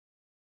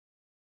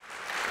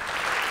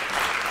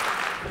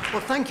Well,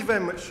 thank you very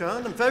much,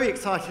 Sean. I'm very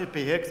excited to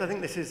be here because I think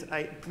this is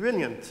a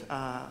brilliant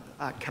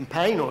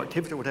campaign or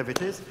activity or whatever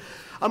it is.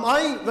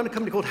 I run a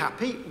company called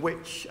Happy,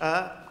 which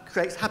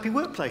creates happy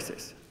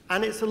workplaces.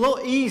 And it's a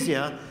lot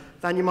easier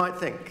than you might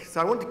think.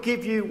 So I want to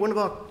give you one of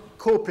our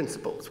core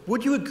principles.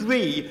 Would you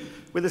agree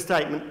with the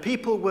statement,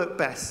 people work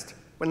best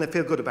when they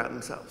feel good about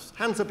themselves?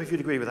 Hands up if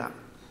you'd agree with that.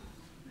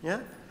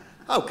 Yeah?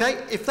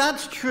 Okay, if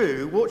that's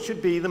true, what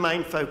should be the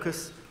main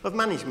focus of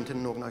management in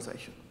an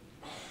organisation?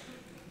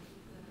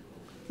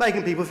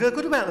 Making people feel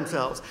good about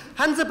themselves.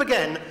 Hands up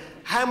again,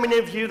 how many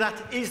of you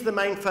that is the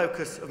main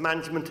focus of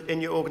management in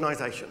your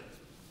organisation?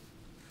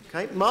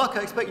 Okay, Mark,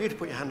 I expect you to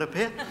put your hand up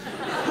here.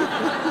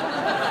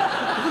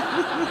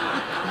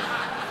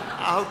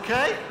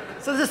 Okay,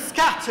 so there's a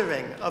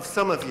scattering of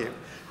some of you.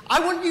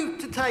 I want you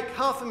to take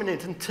half a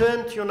minute and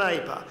turn to your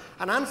neighbour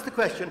and answer the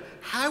question,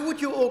 how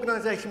would your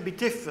organisation be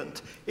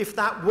different if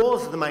that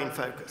was the main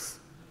focus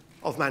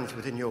of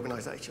management in your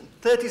organisation?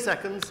 30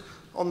 seconds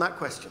on that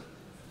question.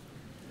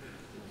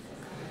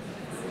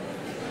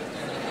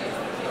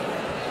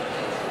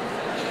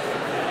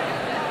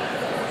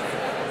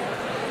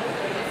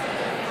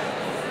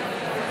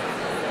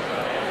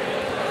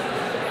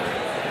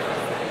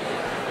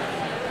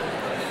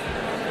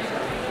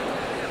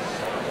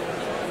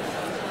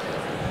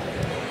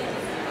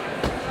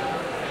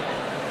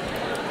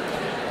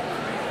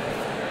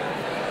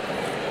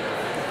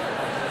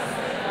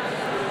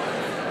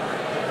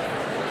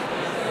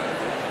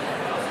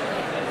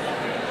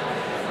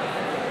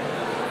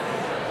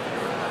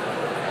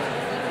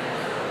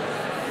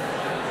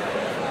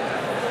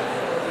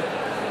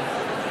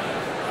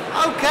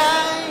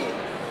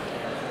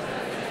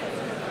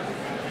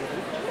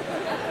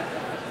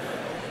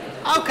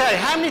 Okay,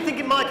 how many think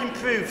it might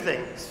improve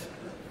things?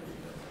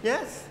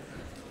 Yes?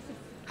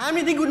 How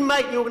many think it would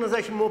make the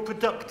organisation more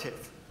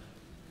productive?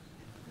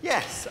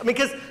 Yes, I mean,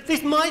 because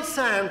this might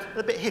sound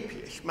a bit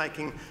hippie-ish,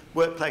 making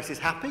workplaces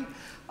happy,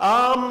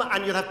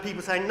 and you'll have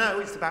people saying, no,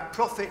 it's about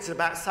profits, it's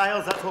about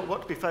sales, that's what we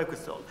want to be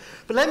focused on.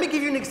 But let me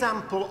give you an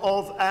example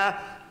of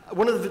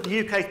one of the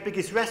UK's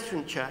biggest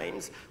restaurant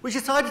chains, which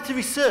decided to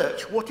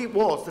research what it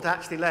was that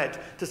actually led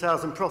to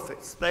sales and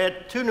profits. They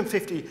had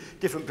 250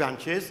 different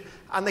branches,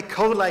 and they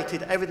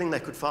correlated everything they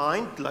could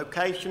find,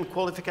 location,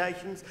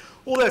 qualifications,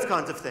 all those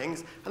kinds of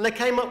things, and they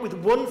came up with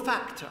one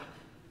factor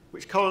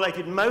which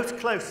correlated most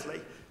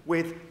closely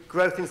with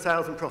growth in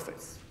sales and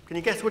profits. Can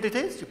you guess what it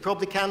is? You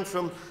probably can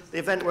from the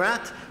event we're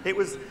at. It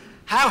was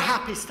how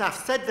happy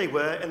staff said they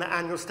were in the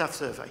annual staff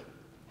survey.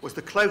 Was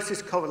the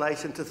closest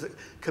correlation to the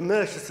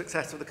commercial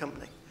success of the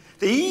company.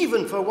 They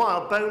even, for a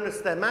while,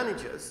 bonused their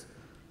managers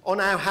on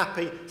how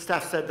happy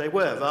staff said they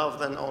were, rather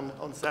than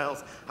on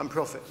sales and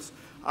profits.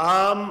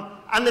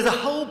 And there's a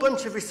whole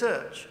bunch of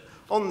research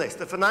on this.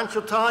 The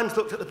Financial Times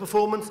looked at the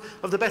performance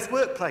of the best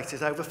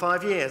workplaces over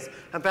 5 years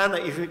and found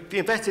that if you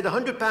invested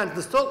 £100 in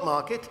the stock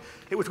market,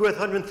 it was worth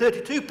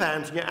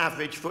 £132 in your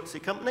average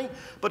FTSE company,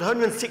 but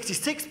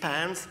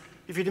 £166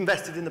 if you'd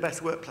invested in the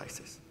best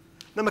workplaces.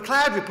 The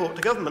McLeod report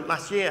to government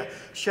last year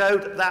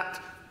showed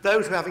that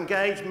those who have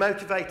engaged,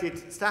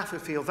 motivated staff who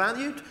feel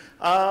valued,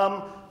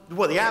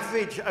 well, the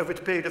average over a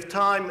period of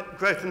time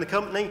growth in the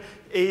company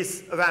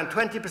is around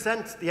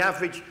 20%. The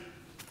average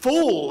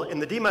fall in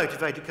the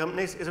demotivated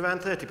companies is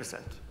around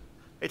 30%.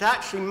 It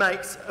actually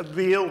makes a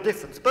real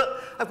difference.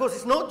 But, of course,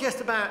 it's not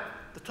just about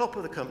the top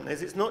of the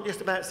companies. It's not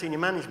just about senior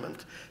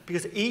management,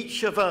 because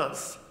each of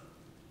us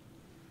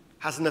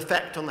has an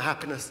effect on the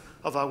happiness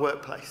of our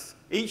workplace.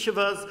 Each of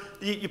us,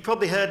 you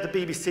probably heard the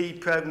BBC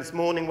programme this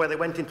morning where they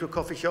went into a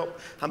coffee shop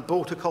and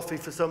bought a coffee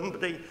for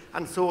somebody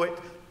and saw it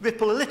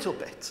ripple a little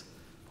bit.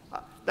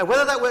 Now,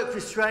 whether that works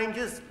with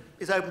strangers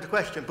is open to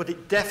question, but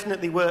it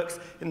definitely works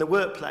in the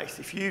workplace.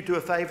 If you do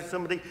a favour to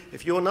somebody,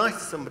 if you're nice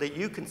to somebody,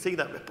 you can see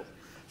that ripple.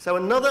 So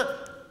another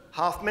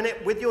half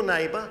minute with your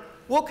neighbour.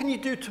 What can you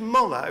do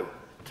tomorrow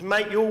to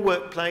make your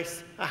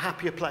workplace a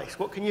happier place?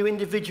 What can you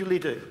individually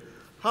do?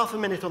 Half a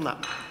minute on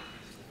that.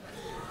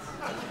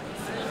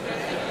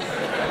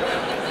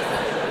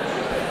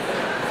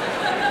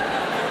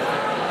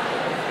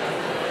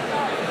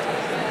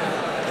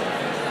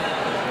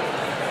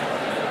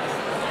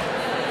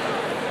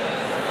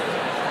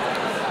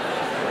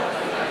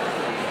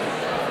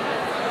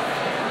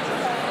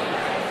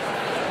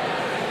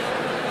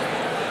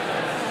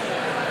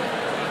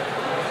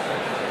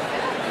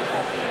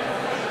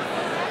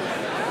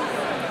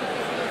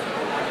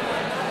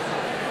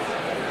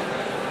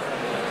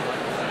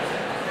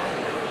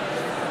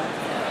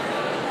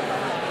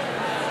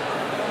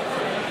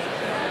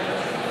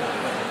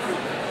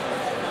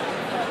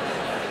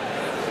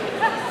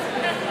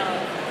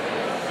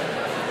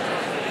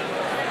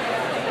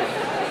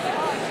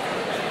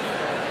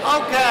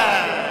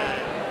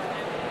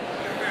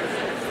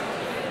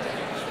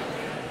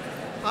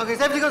 Okay,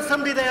 has everybody got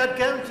something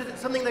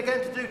they're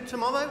going to do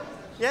tomorrow?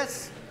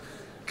 Yes?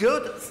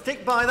 Good,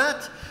 stick by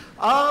that.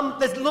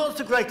 There's lots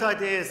of great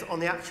ideas on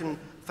the Action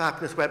for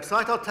Happiness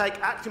website. I'll take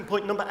action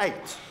point number 8,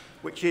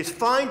 which is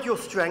find your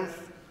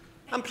strength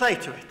and play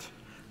to it.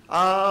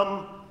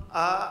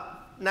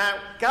 Now,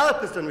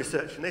 Gallup has done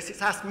research on this.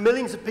 It's asked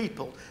millions of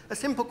people a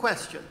simple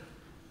question.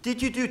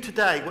 Did you do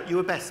today what you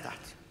were best at?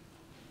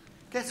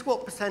 Guess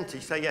what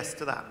percentage say yes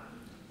to that?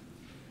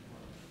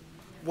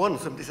 One,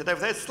 somebody said over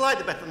there,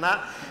 slightly better than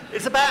that.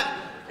 It's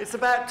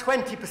about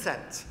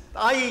 20%,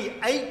 i.e.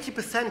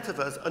 80% of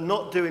us are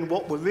not doing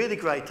what we're really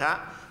great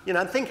at, you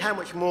know, and think how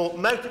much more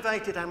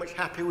motivated, how much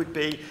happier we'd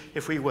be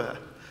if we were.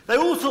 There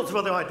are all sorts of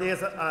other ideas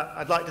that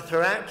I'd like to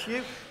throw out to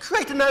you.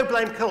 Create a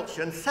no-blame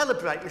culture and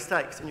celebrate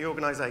mistakes in your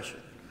organisation.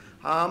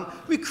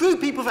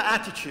 Recruit people for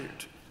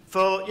attitude,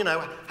 for, you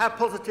know, how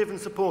positive and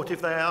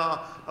supportive they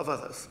are of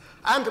others.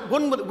 And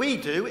one that we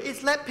do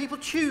is let people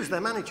choose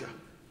their manager.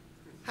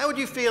 How would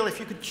you feel if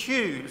you could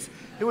choose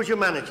who was your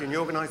manager in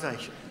your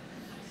organisation?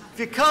 If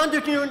you can't do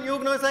it in your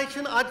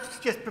organisation, I'd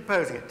suggest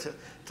proposing it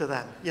to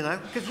them, you know,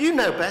 because you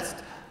know best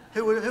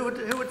who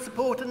would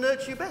support and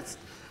nurture you best.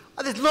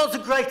 And there's lots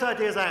of great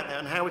ideas out there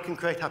on how we can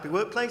create happy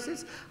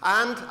workplaces,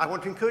 and I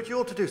want to encourage you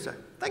all to do so.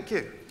 Thank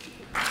you.